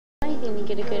anything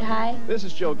to get a good high. This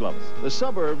is Joe Glovis. The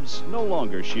suburbs no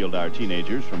longer shield our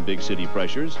teenagers from big city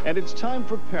pressures, and it's time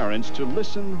for parents to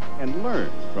listen and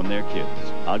learn from their kids.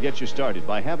 I'll get you started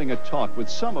by having a talk with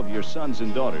some of your sons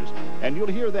and daughters, and you'll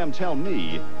hear them tell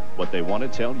me what they want to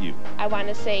tell you. I want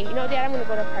to say, you know, Dad, I'm going to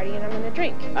go to a party and I'm going to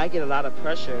drink. I get a lot of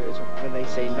pressure when they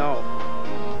say no.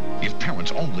 If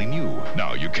parents only knew.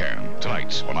 Now you can.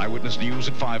 Tonight on Eyewitness News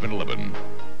at 5 and 11.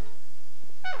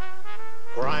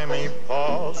 Grimy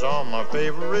paws on my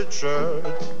favorite shirt.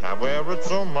 I wear it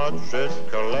so much it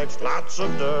collects lots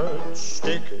of dirt.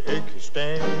 Sticky, icky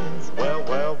stains. Well,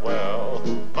 well, well.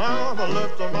 Mama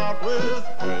left them out with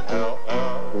LL.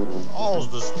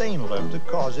 All's the stain left,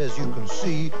 cause as you can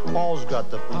see, all's got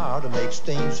the power to make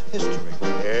stains history.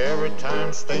 Every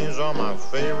time stains on my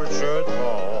favorite shirt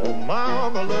fall,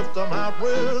 Mama left them out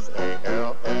with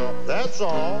ALL. That's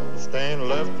all. Stain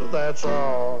left, that's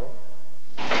all.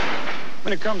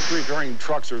 When it comes to repairing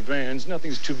trucks or vans,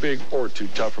 nothing's too big or too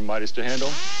tough for Midas to handle.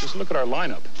 Just look at our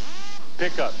lineup.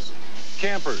 Pickups,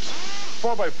 campers,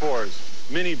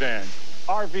 4x4s, minivans,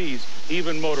 RVs,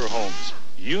 even motorhomes.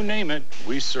 You name it,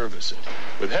 we service it.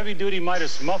 With heavy-duty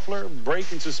Midas muffler,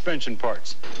 brake, and suspension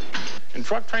parts. And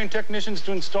truck-trained technicians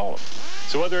to install them.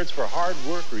 So whether it's for hard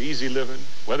work or easy living,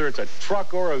 whether it's a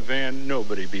truck or a van,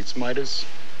 nobody beats Midas.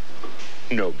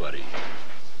 Nobody.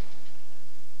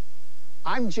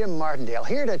 I'm Jim Martindale,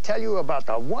 here to tell you about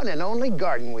the one and only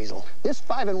Garden Weasel. This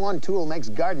 5-in-1 tool makes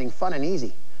gardening fun and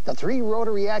easy. The 3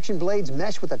 rotary action blades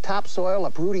mesh with the topsoil,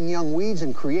 uprooting young weeds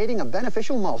and creating a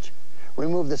beneficial mulch.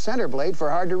 Remove the center blade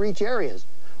for hard-to-reach areas.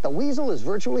 The Weasel is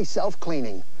virtually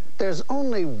self-cleaning. There's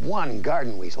only one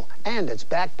Garden Weasel, and it's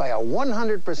backed by a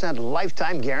 100%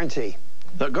 lifetime guarantee.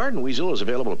 The Garden Weasel is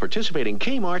available at participating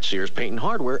Kmart, Sears Paint and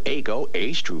Hardware, ACO,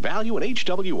 Ace, True Value, and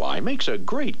HWI. Makes a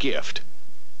great gift.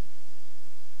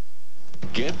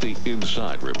 Get the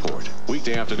Inside Report.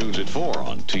 Weekday afternoons at 4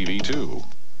 on TV2.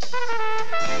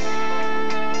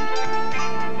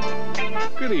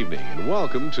 Good evening and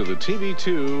welcome to the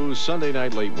TV2 Sunday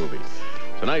Night Late Movie.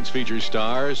 Tonight's feature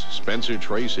stars Spencer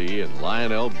Tracy and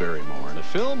Lionel Barrymore in a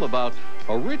film about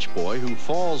a rich boy who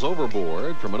falls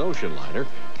overboard from an ocean liner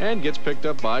and gets picked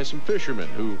up by some fishermen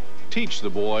who teach the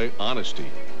boy honesty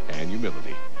and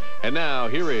humility. And now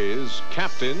here is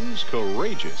Captain's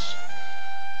Courageous.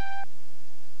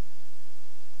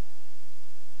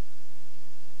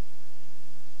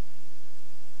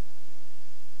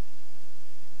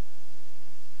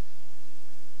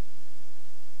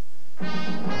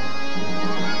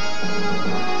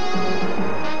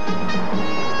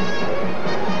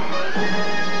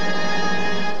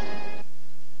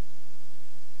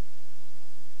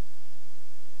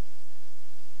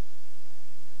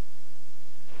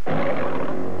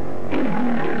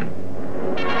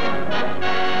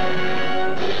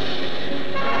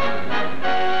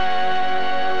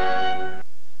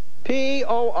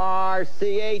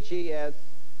 P-O-R-C-H-E-S.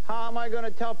 How am I going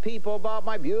to tell people about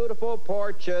my beautiful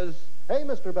porches? Hey,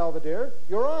 Mr. Belvedere,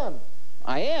 you're on.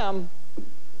 I am?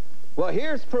 Well,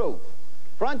 here's proof.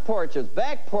 Front porches,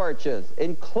 back porches,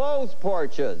 enclosed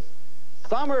porches,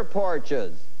 summer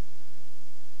porches,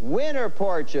 winter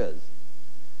porches.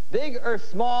 Big or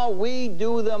small, we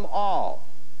do them all.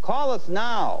 Call us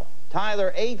now.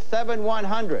 Tyler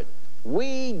 87100.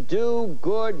 We do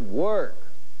good work.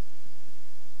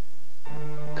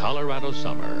 Colorado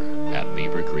summer at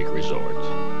Beaver Creek Resort.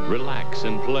 Relax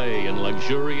and play in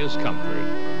luxurious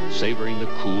comfort, savoring the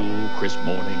cool, crisp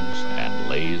mornings and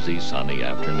lazy, sunny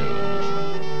afternoons.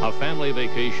 A family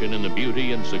vacation in the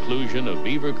beauty and seclusion of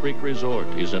Beaver Creek Resort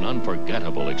is an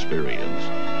unforgettable experience.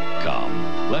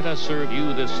 Come, let us serve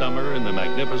you this summer in the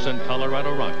magnificent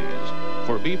Colorado Rockies.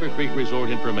 For Beaver Creek Resort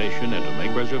information and to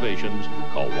make reservations,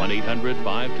 call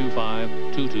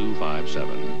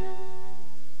 1-800-525-2257.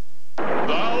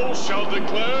 Thou shalt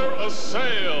declare a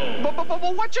sale. But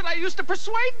what should I use to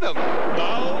persuade them?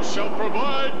 Thou shalt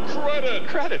provide credit.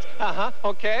 Credit?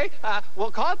 Okay.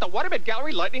 We'll call it the Waterbed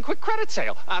Gallery Lightning Quick Credit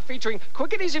Sale, featuring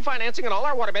quick and easy financing on all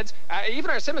our waterbeds,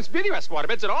 even our Simmons Beauty Rest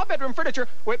waterbeds and all bedroom furniture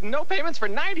with no payments for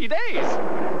 90 days.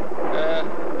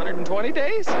 120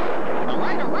 days? All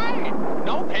right.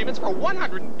 No payments for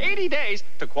 180 days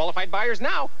to qualified buyers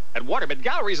now at Waterbed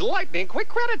Gallery's Lightning Quick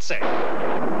Credit Sale.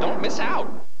 Don't miss out.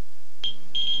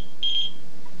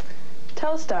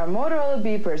 Telstar Motorola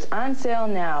beepers on sale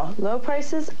now. Low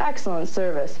prices, excellent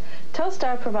service.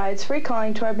 Telstar provides free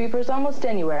calling to our beepers almost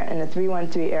anywhere in the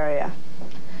 313 area.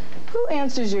 Who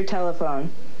answers your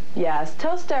telephone? Yes,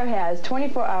 Telstar has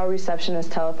 24-hour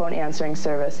receptionist telephone answering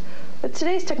service. With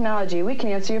today's technology, we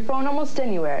can answer your phone almost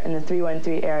anywhere in the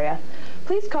 313 area.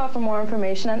 Please call for more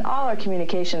information on all our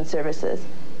communication services.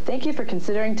 Thank you for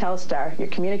considering Telstar, your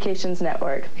communications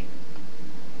network.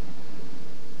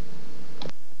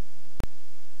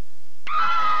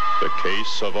 The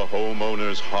case of a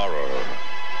homeowner's horror.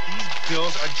 These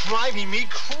bills are driving me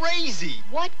crazy.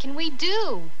 What can we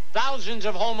do? Thousands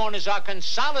of homeowners are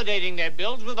consolidating their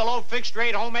bills with a low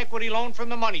fixed-rate home equity loan from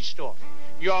the money store.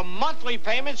 Your monthly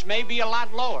payments may be a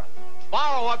lot lower.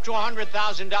 Borrow up to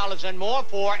 $100,000 and more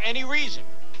for any reason.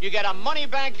 You get a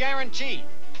money-back guarantee.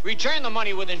 Return the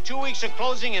money within 2 weeks of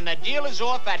closing, and the deal is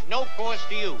off at no cost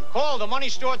to you. Call the money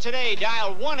store today.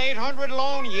 Dial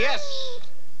 1-800-LOAN-YES.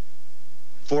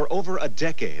 For over a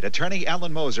decade, attorney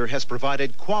Alan Moser has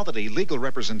provided quality legal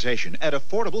representation at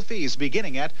affordable fees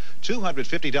beginning at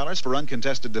 $250 for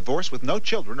uncontested divorce with no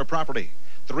children or property,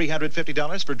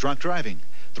 $350 for drunk driving,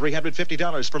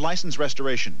 $350 for license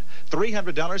restoration,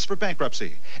 $300 for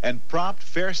bankruptcy, and prompt,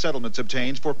 fair settlements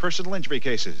obtained for personal injury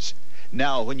cases.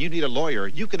 Now, when you need a lawyer,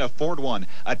 you can afford one.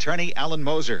 Attorney Alan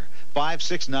Moser,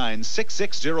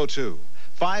 569-6602,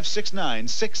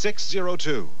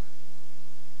 569-6602.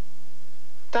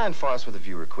 Don Foss with a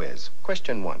viewer quiz.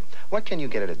 Question 1. What can you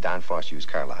get at a Don Foss Used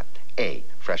Car Lot? A,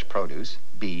 fresh produce.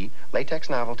 B, latex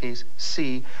novelties.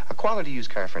 C, a quality used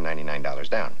car for $99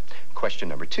 down. Question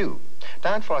number 2.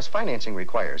 Don Foss financing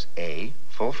requires A,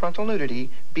 full frontal nudity.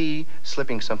 B,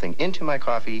 slipping something into my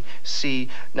coffee. C,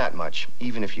 not much.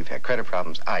 Even if you've had credit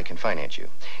problems, I can finance you.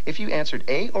 If you answered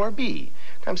A or B,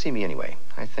 come see me anyway.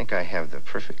 I think I have the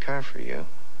perfect car for you.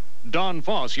 Don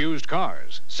Foss Used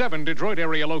Cars, 7 Detroit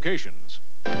area locations.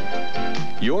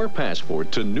 Your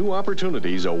passport to new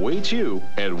opportunities awaits you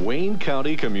at Wayne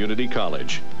County Community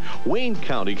College. Wayne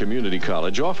County Community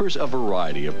College offers a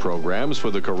variety of programs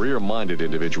for the career-minded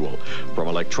individual, from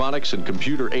electronics and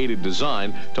computer-aided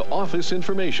design to office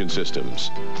information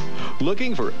systems.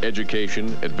 Looking for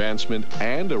education, advancement,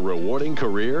 and a rewarding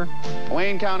career?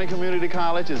 Wayne County Community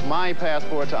College is my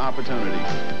passport to opportunity.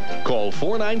 Call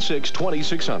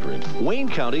 496-2600. Wayne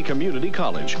County Community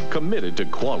College, committed to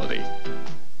quality.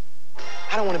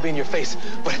 I don't want to be in your face,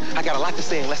 but I got a lot to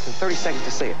say in less than 30 seconds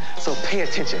to say it. So pay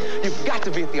attention. You've got to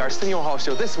be at the Arsenio Hall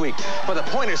Show this week for the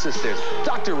Pointer Sisters,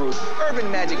 Dr. Ruth, Urban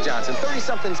Magic Johnson,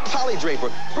 30-somethings Polly Draper,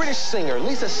 British singer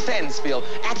Lisa Stansfield,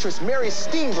 actress Mary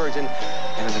Steenburgen,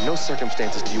 and under no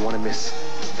circumstances do you want to miss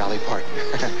Dolly Parton.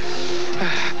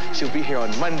 She'll be here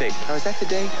on Monday. Now, is that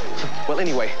today? Well,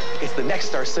 anyway, it's the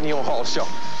next Arsenio Hall Show.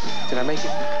 Did I make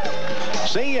it?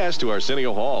 Say yes to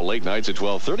Arsenio Hall, late nights at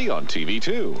 12:30 on TV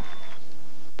 2.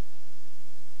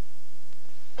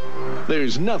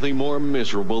 There's nothing more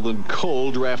miserable than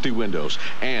cold, drafty windows.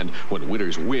 And when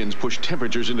winter's winds push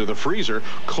temperatures into the freezer,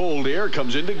 cold air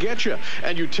comes in to get you.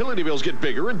 And utility bills get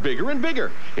bigger and bigger and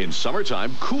bigger. In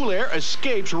summertime, cool air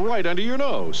escapes right under your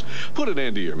nose. Put an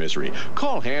end to your misery.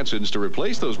 Call Hansons to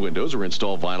replace those windows or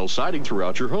install vinyl siding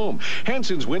throughout your home.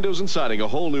 Hansons Windows and Siding, a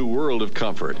whole new world of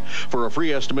comfort. For a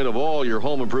free estimate of all your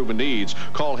home improvement needs,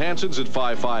 call Hansons at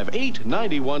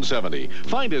 558-9170.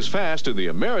 Find us fast in the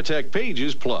Ameritech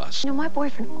Pages Plus. You know, my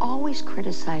boyfriend always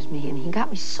criticized me, and he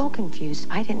got me so confused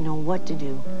I didn't know what to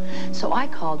do. So I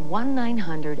called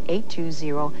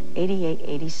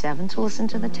 1-900-820-8887 to listen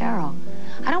to the tarot.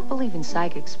 I don't believe in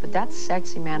psychics, but that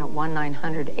sexy man at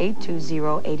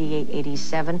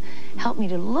 1-900-820-8887 helped me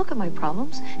to look at my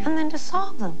problems and then to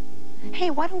solve them. Hey,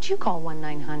 why don't you call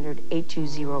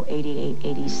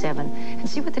 1-900-820-8887 and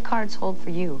see what the cards hold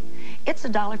for you? It's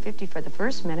 $1.50 for the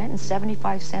first minute and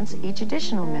 75 cents each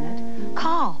additional minute.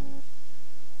 Call.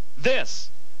 This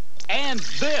and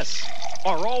this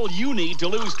are all you need to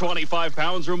lose 25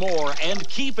 pounds or more and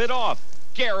keep it off.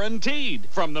 Guaranteed.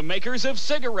 From the makers of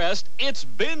Cigarette, it's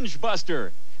Binge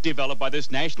Buster. Developed by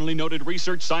this nationally noted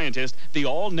research scientist, the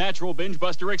all-natural Binge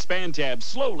Buster Expand tabs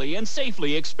slowly and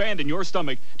safely expand in your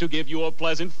stomach to give you a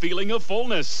pleasant feeling of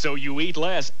fullness so you eat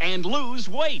less and lose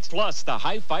weight. Plus, the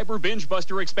high-fiber Binge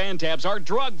Buster Expand tabs are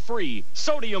drug-free,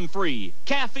 sodium-free,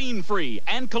 caffeine-free,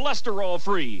 and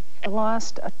cholesterol-free. I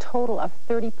lost a total of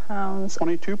 30 pounds.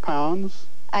 22 pounds.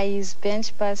 I used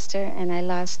Binge Buster and I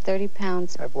lost 30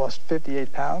 pounds. I've lost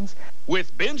 58 pounds.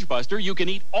 With Binge Buster, you can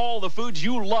eat all the foods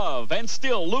you love and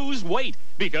still lose weight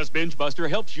because Binge Buster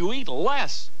helps you eat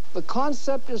less. The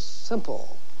concept is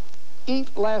simple.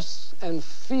 Eat less and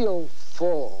feel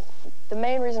full. The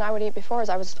main reason I would eat before is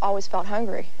I always felt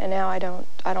hungry, and now I don't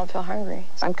feel hungry.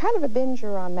 I'm kind of a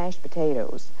binger on mashed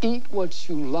potatoes. Eat what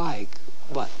you like,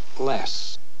 but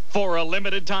less. For a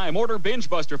limited time, order Binge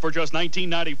Buster for just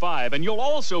 $19.95, and you'll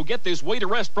also get this weight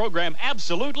arrest program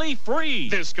absolutely free.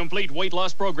 This complete weight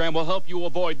loss program will help you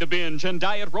avoid the binge and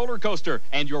diet roller coaster,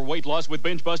 and your weight loss with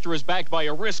Binge Buster is backed by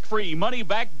a risk-free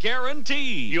money-back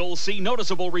guarantee. You'll see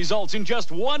noticeable results in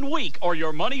just 1 week or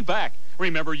your money back.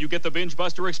 Remember, you get the Binge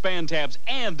Buster Expand tabs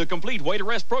and the complete weight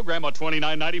arrest program, a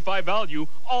 $29.95 value,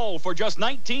 all for just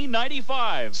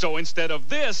 $19.95. So instead of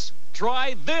this,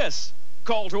 try this.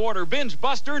 Call to order Binge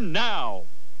Buster now.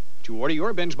 To order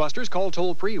your Binge Busters, call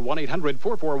toll-free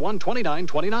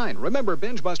 1-800-441-2929. Remember,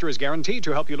 Binge Buster is guaranteed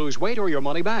to help you lose weight or your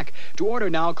money back. To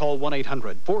order now, call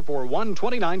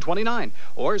 1-800-441-2929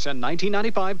 or send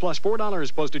 $19.95 plus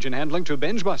 $4 postage and handling to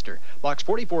Binge Buster, Box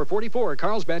 4444,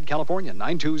 Carlsbad, California,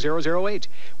 92008.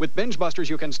 With Binge Busters,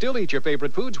 you can still eat your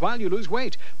favorite foods while you lose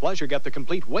weight. Plus, you get the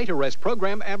complete weight arrest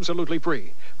program absolutely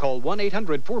free. Call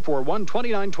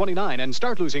 1-800-441-2929 and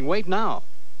start losing weight now.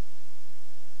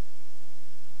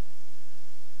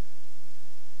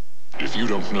 If you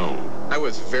don't know... I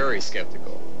was very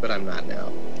skeptical, but I'm not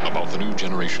now. About the new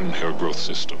generation hair growth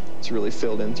system. It's really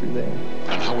filled in through there.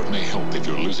 And how it may help if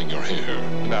you're losing your hair.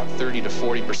 About 30 to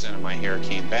 40% of my hair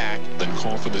came back. Then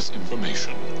call for this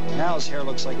information. Now his hair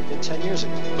looks like it did 10 years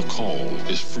ago. The call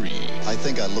is free. I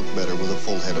think I look better with a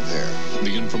full head of hair.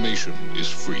 The information is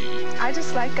free. I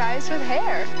just like guys with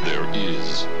hair. There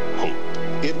is hope.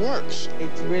 It works.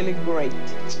 It's really great.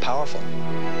 It's powerful.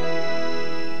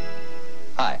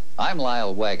 Hi, I'm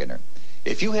Lyle Waggoner.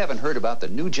 If you haven't heard about the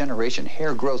new generation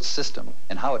hair growth system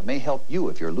and how it may help you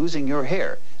if you're losing your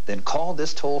hair, then call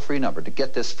this toll-free number to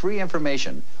get this free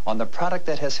information on the product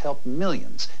that has helped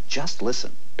millions. Just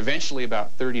listen. Eventually,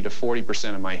 about 30 to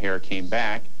 40% of my hair came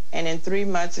back. And in 3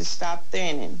 months, it stopped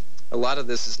thinning. A lot of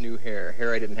this is new hair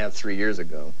I didn't have 3 years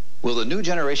ago. Will the new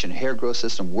generation hair growth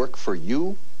system work for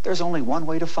you? There's only one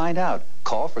way to find out.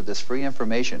 Call for this free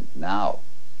information now.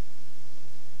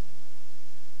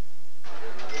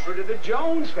 Over to the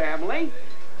Jones family.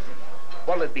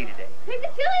 What'll it be today? Take the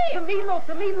chili! The meatloaf,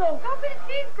 the meatloaf. Go for the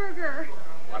cheeseburger.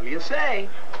 What'll you say?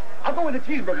 I'll go with a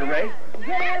cheeseburger, Ray.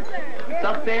 Yes, sir. It's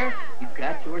up there. You've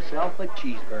got yourself a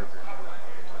cheeseburger.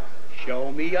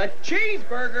 Show me a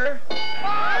cheeseburger.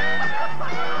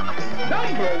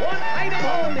 Number 1 item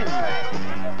on the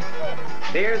menu.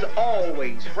 There's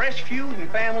always fresh Feud and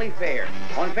family fare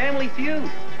on Family Feud.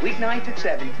 Weeknights at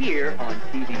 7 here on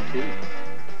TV2.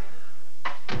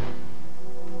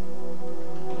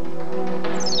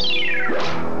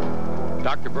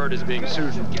 Dr. Bird is being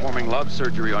sued for performing love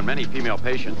surgery on many female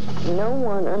patients. No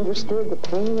one understood the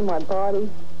pain in my body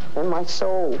and my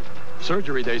soul.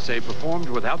 Surgery, they say, performed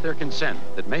without their consent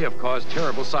that may have caused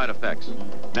terrible side effects.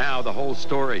 Now the whole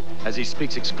story as he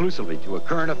speaks exclusively to A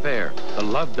Current Affair, the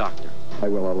love doctor. I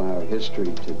will allow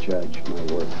history to judge my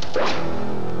work.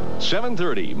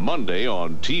 7:30 Monday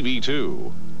on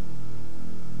TV2.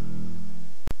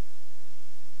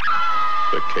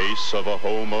 The case of a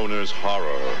homeowner's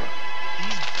horror.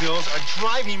 These bills are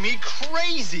driving me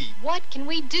crazy. What can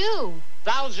we do?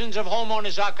 Thousands of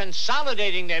homeowners are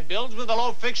consolidating their bills with a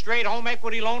low fixed-rate home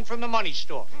equity loan from the money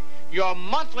store. Your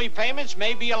monthly payments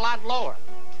may be a lot lower.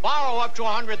 Borrow up to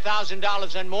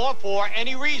 $100,000 and more for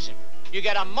any reason. You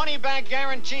get a money-back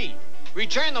guarantee.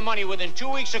 Return the money within 2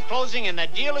 weeks of closing, and the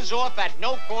deal is off at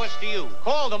no cost to you.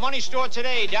 Call the money store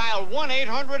today. Dial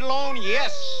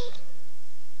 1-800-LOAN-YES.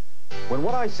 When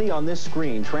what I see on this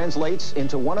screen translates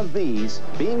into one of these,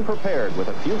 being prepared with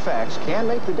a few facts can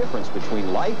make the difference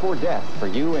between life or death for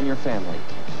you and your family.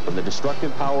 From the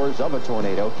destructive powers of a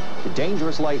tornado to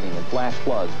dangerous lightning and flash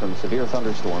floods from severe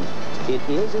thunderstorms, it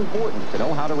is important to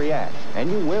know how to react,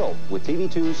 and you will with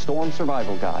TV2's Storm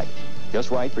Survival Guide. Just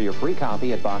write for your free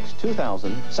copy at Box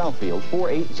 2000, Southfield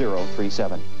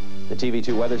 48037. The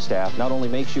TV2 weather staff not only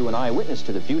makes you an eyewitness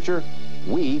to the future,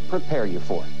 we prepare you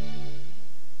for it.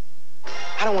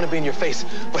 I don't want to be in your face,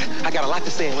 but I got a lot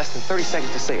to say in less than 30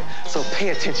 seconds to say it. So pay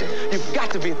attention. You've got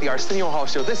to be at the Arsenio Hall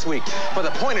Show this week for the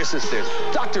Pointer Sisters,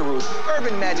 Dr. Ruth,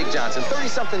 Urban Magic Johnson,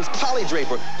 30-somethings Polly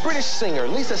Draper, British singer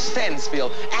Lisa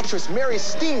Stansfield, actress Mary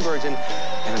Steenburgen,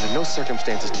 and under no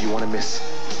circumstances do you want to miss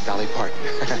Dolly Parton.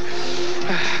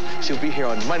 She'll be here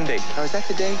on Monday. Now, is that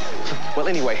today? Well,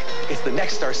 anyway, it's the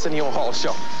next Arsenio Hall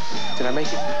Show. Did I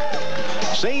make it?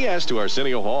 Say yes to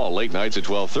Arsenio Hall, late nights at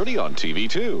 12:30 on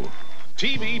TV2.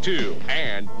 TV2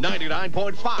 and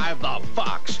 99.5 The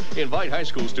Fox. Invite high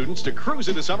school students to cruise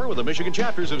into summer with the Michigan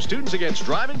chapters of Students Against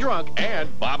Driving Drunk and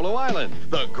Boblo Island.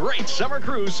 The Great Summer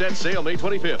Cruise sets sail May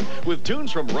 25th with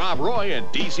tunes from Rob Roy and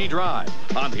DC Drive.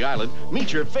 On the island,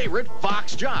 meet your favorite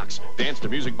Fox jocks. Dance to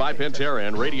music by Pantera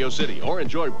and Radio City or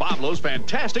enjoy Boblo's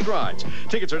fantastic rides.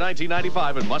 Tickets are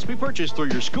 $19.95 and must be purchased through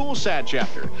your school SAD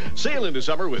chapter. Sail into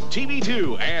summer with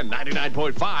TV2 and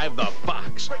 99.5 The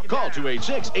Fox. Call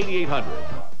 286-8800.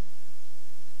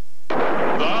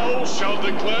 Thou shalt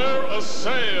declare a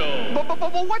sale. But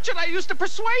what should I use to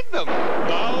persuade them?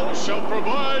 Thou shalt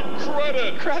provide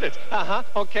credit. Credit?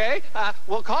 Okay.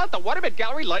 We'll call it the Waterbed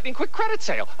Gallery Lightning Quick Credit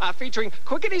Sale, featuring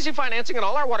quick and easy financing on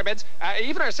all our waterbeds,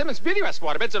 even our Simmons Beauty Rest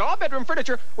waterbeds and all bedroom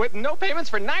furniture with no payments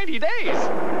for 90 days.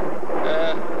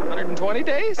 120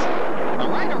 days? All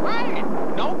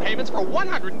right. No payments for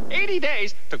 180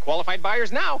 days to qualified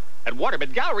buyers now at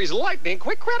Waterbed Gallery's Lightning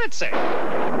Quick Credit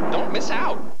Sale. Don't miss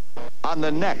out. On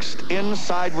the next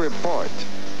Inside Report,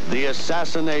 the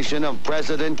assassination of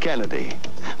President Kennedy.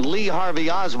 Lee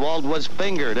Harvey Oswald was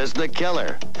fingered as the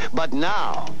killer. But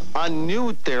now, a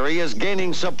new theory is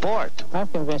gaining support. I'm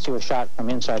convinced he was shot from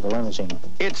inside the limousine.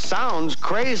 It sounds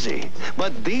crazy,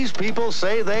 but these people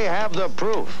say they have the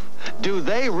proof. Do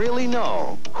they really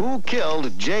know who killed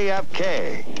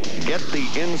JFK? Get the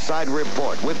Inside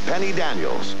Report with Penny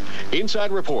Daniels.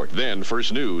 Inside Report, then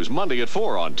First News, Monday at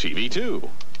 4 on TV2.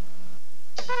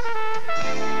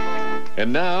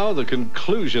 And now, the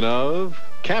conclusion of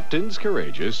Captains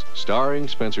Courageous, starring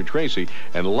Spencer Tracy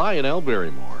and Lionel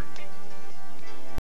Barrymore.